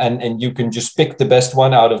 and you can just pick the best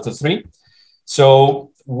one out of the 3.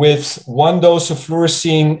 So with 1 dose of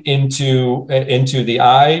fluorescein into the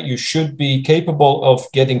eye, you should be capable of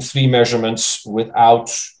getting 3 measurements without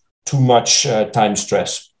too much time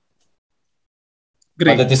stress.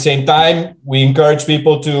 Great. But at the same time, we encourage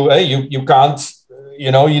people to, hey, you can't,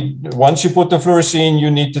 once you put the fluorescein, you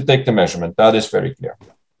need to take the measurement. That is very clear.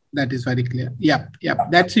 That is very clear. Yeah.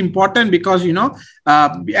 That's important because,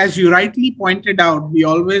 as you rightly pointed out, we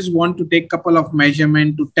always want to take a couple of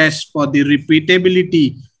measurements to test for the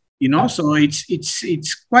repeatability, so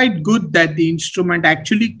it's quite good that the instrument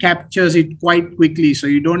actually captures it quite quickly. So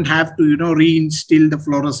you don't have to, reinstill the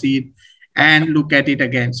fluorescein and look at it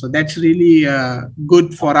again. So that's really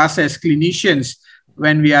good for us as clinicians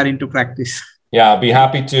when we are into practice. Yeah, be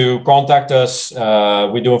happy to contact us.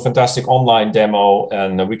 We do a fantastic online demo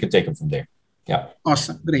and we can take it from there. Yeah.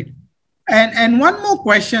 Awesome. Great. And one more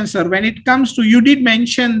question, sir. When it comes to, you did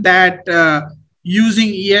mention that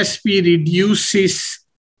using ESP reduces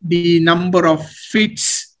the number of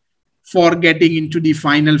fits for getting into the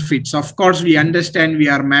final fits. Of course, we understand we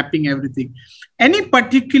are mapping everything. Any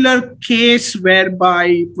particular case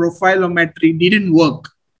whereby profilometry didn't work?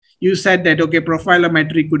 You said that, okay,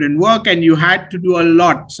 profilometry couldn't work and you had to do a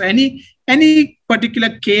lot. So any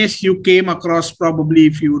particular case you came across, probably,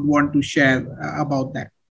 if you would want to share about that?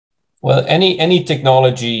 Well, any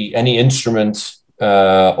technology, any instrument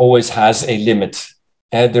always has a limit.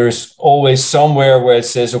 And there's always somewhere where it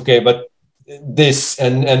says, okay, but this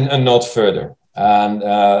and not further. And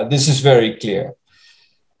this is very clear.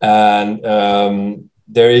 And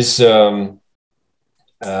there's a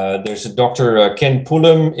Dr. Ken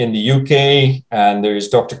Pullum in the UK, and there is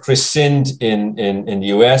Dr. Chris Sind in the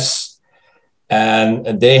US.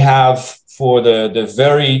 And they have, for the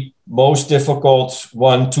very most difficult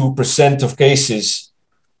 1-2% of cases,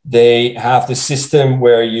 they have the system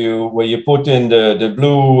where you put in the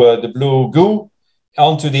blue goo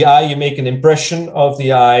onto the eye, you make an impression of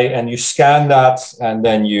the eye, and you scan that, and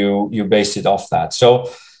then you base it off that. So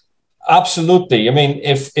absolutely. I mean,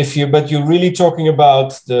 but you're really talking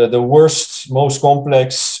about the worst, most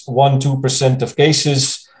complex 1-2% of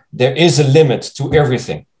cases, there is a limit to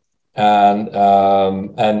everything. And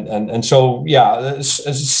so, yeah,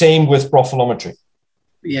 same with profilometry.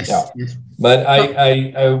 Yes. Yeah. Yes. But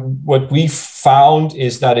what we found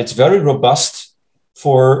is that it's very robust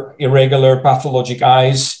for irregular pathologic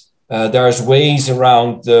eyes. There's ways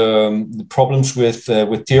around the problems with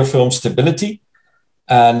tear film stability.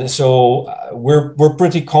 And so we're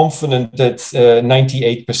pretty confident that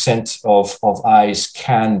 98% of eyes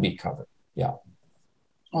can be covered. Yeah.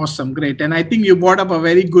 Awesome. Great. And I think you brought up a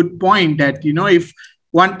very good point that, if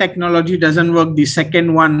one technology doesn't work, the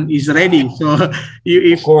second one is ready. So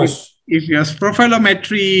if your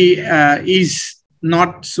profilometry is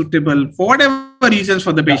not suitable for whatever reasons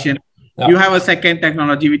for the patient, you have a second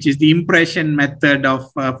technology, which is the impression method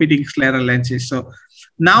of fitting scleral lenses. So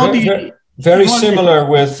now very similar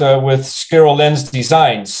with scleral lens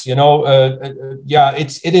designs. It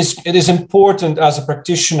is important as a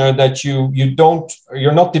practitioner that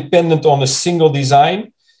you're not dependent on a single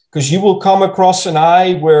design, because you will come across an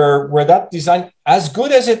eye where that design, as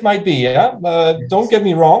good as it might be, don't get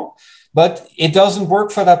me wrong, but it doesn't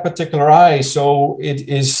work for that particular eye. So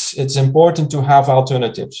it's important to have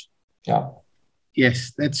alternatives. Yeah.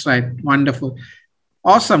 Yes, that's right. Wonderful.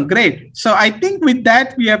 Awesome. Great. So I think with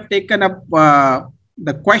that, we have taken up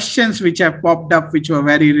the questions which have popped up, which were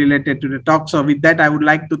very related to the talk. So with that, I would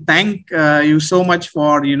like to thank you so much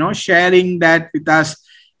for, sharing that with us,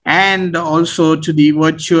 and also to the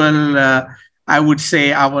virtual, I would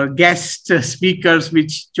say, our guest speakers,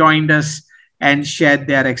 which joined us and shared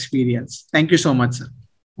their experience. Thank you so much, sir.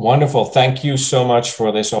 Wonderful. Thank you so much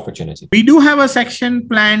for this opportunity. We do have a section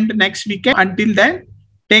planned next weekend. Until then,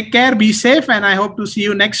 take care, be safe, and I hope to see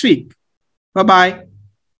you next week. Bye-bye.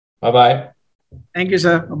 Bye-bye. Thank you,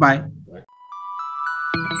 sir. Bye-bye.